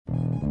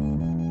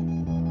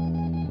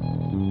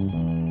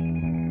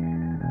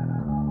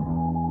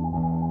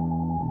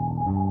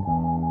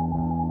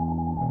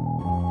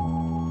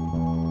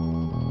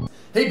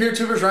Hey beer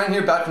tubers, Ryan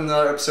here, back from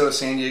another episode of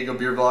San Diego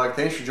Beer Vlog.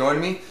 Thanks for joining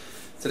me.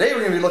 Today we're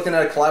going to be looking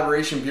at a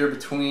collaboration beer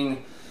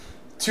between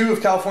two of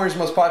California's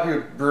most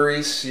popular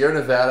breweries, Sierra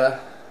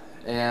Nevada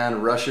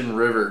and Russian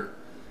River.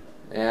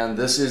 And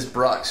this is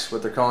Brux,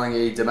 what they're calling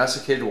a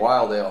Domesticated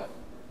Wild Ale.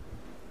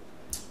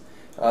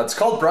 It's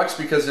called Brux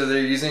because they're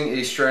using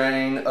a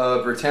strain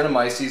of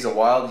Brettanomyces, a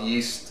wild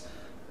yeast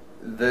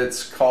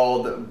that's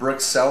called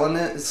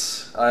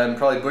Bruxellensis. I'm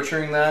probably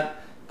butchering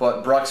that,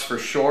 but Brux for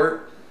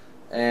short.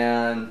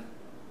 And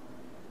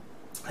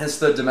hence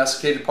the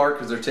domesticated part,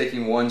 because they're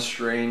taking one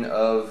strain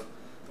of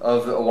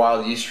a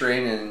wild yeast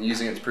strain and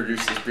using it to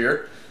produce this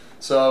beer.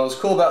 So what's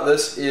cool about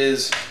this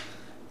is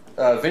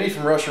Vinny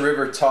from Russian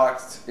River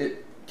talked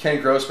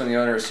Ken Grossman, the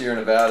owner of Sierra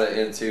Nevada,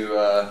 into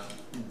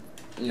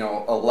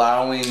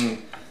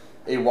allowing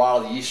a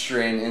wild yeast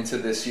strain into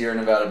the Sierra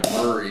Nevada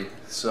brewery.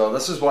 So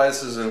this is why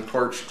this is in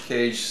Cork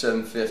Cage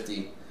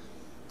 750,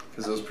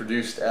 because it was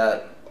produced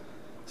at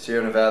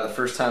Sierra Nevada, the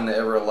first time they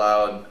ever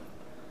allowed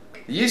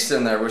the yeast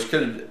in there, which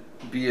could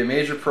be a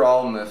major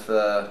problem if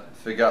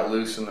it got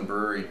loose in the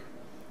brewery,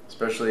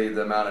 especially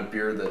the amount of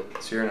beer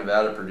that Sierra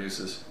Nevada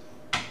produces.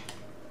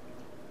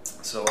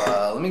 So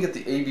let me get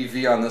the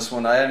ABV on this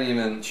one. I haven't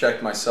even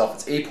checked myself.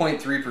 It's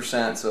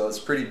 8.3%, so it's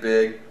pretty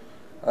big.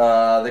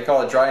 They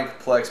call it dry and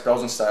complex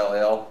Belgian style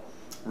ale,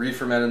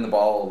 refermented in the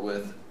bottle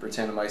with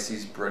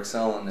Brettanomyces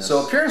Bruxellensis.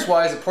 So appearance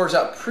wise, it pours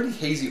out pretty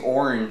hazy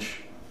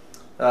orange.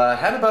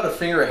 Had about a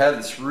finger ahead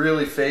that's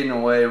really fading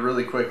away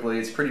really quickly.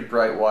 It's pretty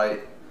bright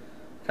white.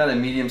 Kind of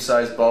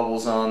medium-sized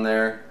bubbles on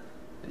there.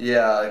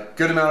 Yeah,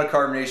 good amount of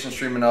carbonation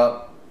streaming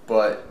up,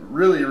 but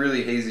really,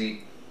 really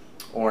hazy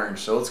orange.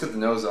 So let's get the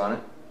nose on it.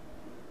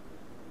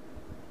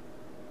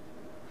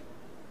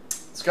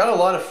 It's got a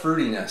lot of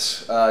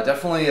fruitiness.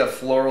 Definitely a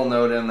floral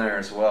note in there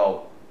as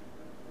well.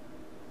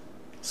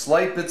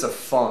 Slight bits of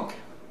funk,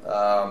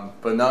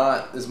 but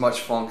not as much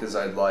funk as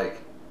I'd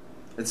like.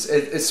 It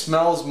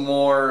smells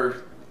more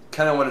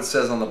kind of what it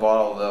says on the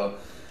bottle though,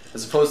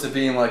 as opposed to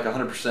being like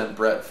 100%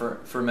 Brett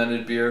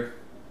fermented beer,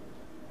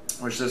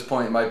 which at this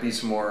point might be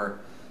some more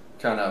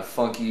kind of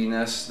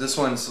funkiness. This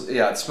one's,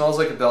 yeah, it smells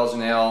like a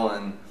Belgian ale,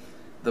 and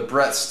the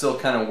Brett's still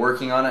kind of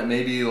working on it,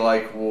 maybe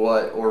like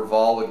what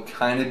Orval would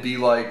kind of be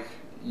like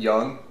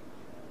young.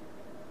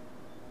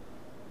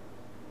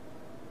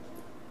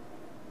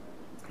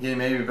 Getting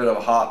maybe a bit of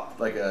a hop,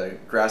 like a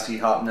grassy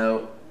hop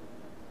note.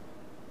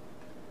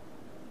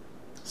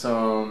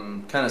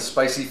 Some kind of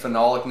spicy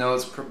phenolic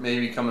notes,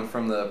 maybe coming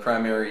from the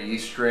primary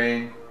yeast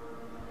strain.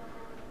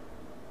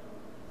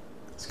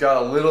 It's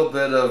got a little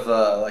bit of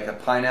like a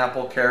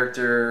pineapple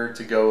character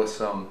to go with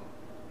some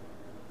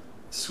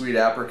sweet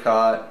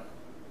apricot.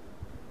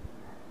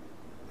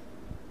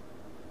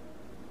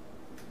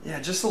 Yeah,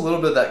 just a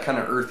little bit of that kind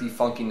of earthy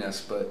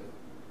funkiness, but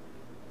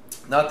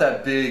not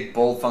that big,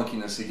 bold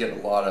funkiness you get in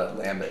a lot of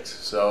lambics.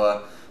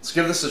 So let's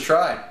give this a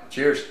try.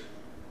 Cheers.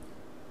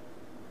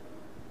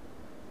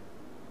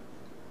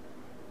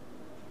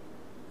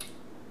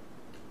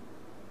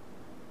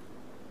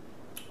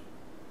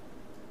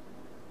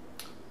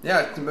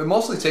 Yeah, it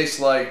mostly tastes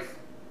like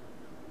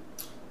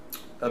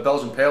a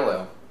Belgian pale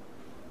ale.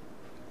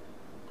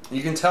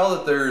 You can tell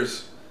that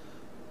there's,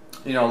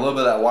 a little bit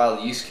of that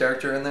wild yeast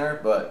character in there,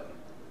 but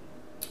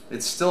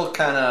it's still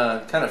kind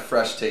of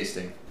fresh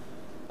tasting.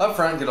 Up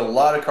front, get a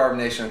lot of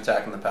carbonation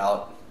attacking the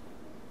palate,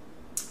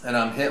 and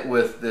I'm hit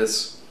with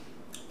this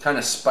kind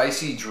of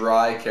spicy,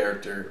 dry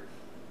character.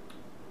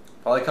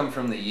 Probably coming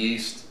from the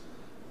yeast,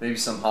 maybe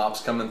some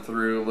hops coming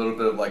through, a little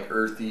bit of like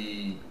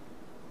earthy,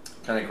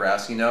 kind of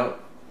grassy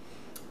note.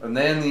 And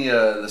then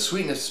the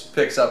sweetness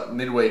picks up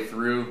midway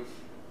through,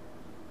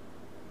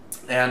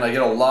 and I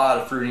get a lot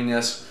of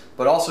fruitiness,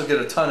 but also get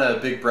a ton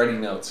of big bready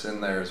notes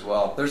in there as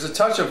well. There's a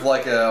touch of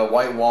like a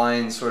white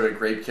wine sort of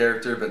grape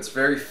character, but it's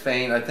very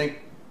faint. I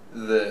think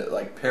the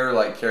like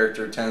pear-like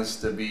character tends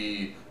to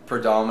be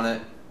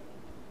predominant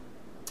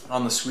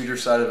on the sweeter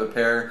side of a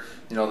pear.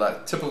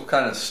 That typical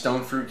kind of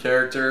stone fruit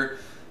character.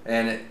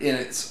 And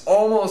it's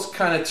almost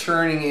kind of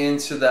turning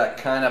into that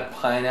kind of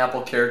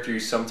pineapple character you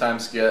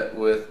sometimes get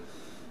with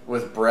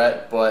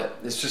Brett, but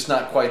it's just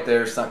not quite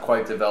there. It's not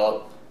quite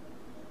developed.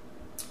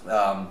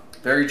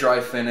 Very dry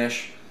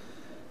finish.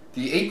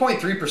 The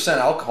 8.3%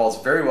 alcohol is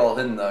very well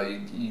hidden though.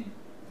 You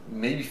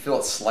maybe feel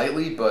it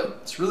slightly, but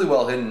it's really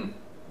well hidden.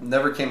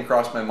 Never came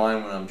across my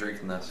mind when I'm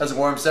drinking this. As it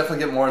warms,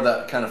 definitely get more of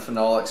that kind of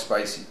phenolic,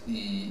 spicy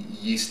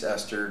yeast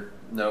ester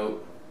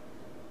note.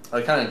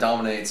 It kind of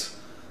dominates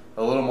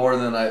a little more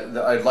than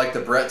I'd like the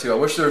Brett to. I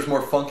wish there was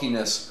more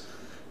funkiness.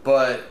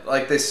 But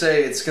like they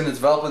say, it's going to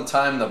develop in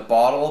time in the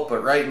bottle.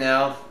 But right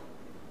now,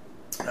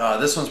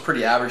 this one's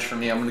pretty average for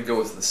me. I'm going to go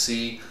with the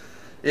C.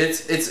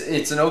 It's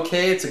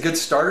a good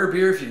starter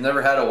beer if you've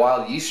never had a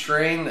wild yeast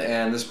strain,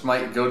 and this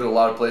might go to a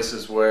lot of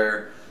places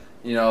where,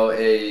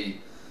 a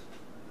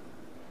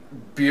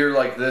beer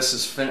like this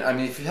is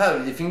if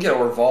you can get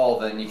Orval,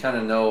 then you kind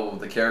of know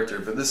the character.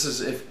 But this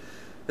is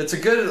it's a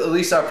good at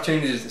least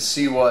opportunity to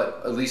see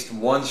what at least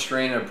one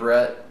strain of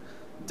Brett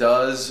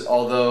does,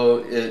 although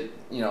it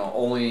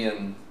only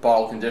in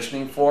bottle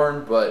conditioning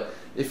form, but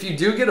If you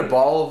do get a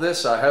bottle of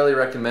this, I highly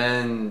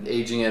recommend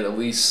aging it at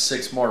least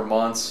 6 more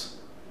months.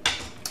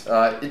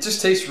 It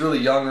just tastes really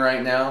young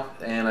right now,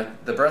 and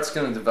the Brett's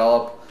going to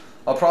develop.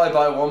 I'll probably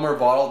buy 1 more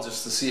bottle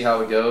just to see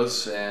how it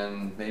goes,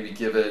 and maybe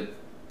give it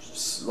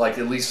like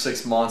at least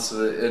 6 months,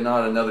 and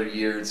not another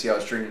year, and see how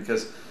it's drinking.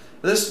 Because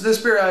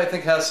this beer I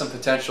think has some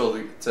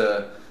potential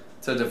to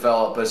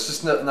develop, but it's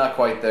just not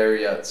quite there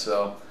yet.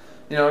 So,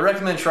 you know, I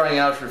recommend trying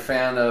out if you're a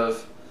fan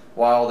of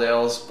wild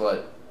ales,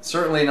 but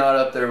certainly not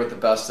up there with the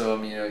best of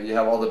them. You know, you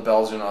have all the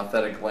Belgian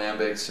authentic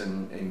lambics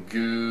and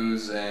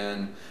Goose,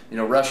 and you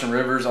know, Russian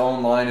River's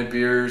own line of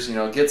beers. You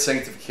know, get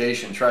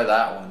Sanctification, try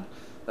that one.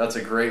 That's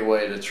a great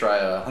way to try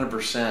a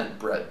 100%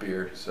 Brett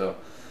beer. So,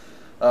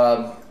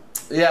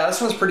 yeah, this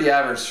one's pretty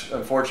average,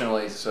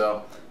 unfortunately.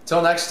 So,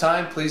 until next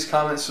time, please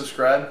comment,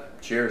 subscribe.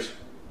 Cheers.